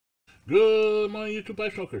Good morning, YouTube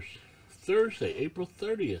Ice Smokers. Thursday, April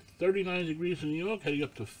 30th, 39 degrees in New York, heading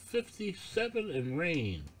up to 57 and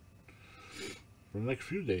rain for the next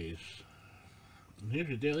few days. And here's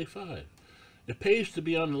your daily 5. It pays to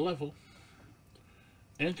be on the level.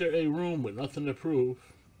 Enter a room with nothing to prove.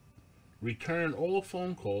 Return all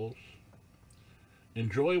phone calls.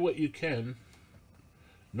 Enjoy what you can.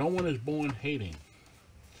 No one is born hating.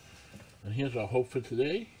 And here's our hope for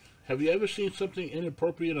today. Have you ever seen something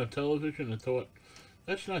inappropriate on television and thought,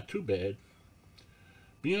 that's not too bad?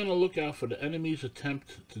 Be on the lookout for the enemy's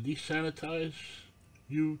attempt to desanitize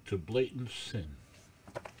you to blatant sin.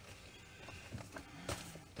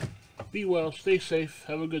 Be well, stay safe,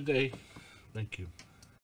 have a good day. Thank you.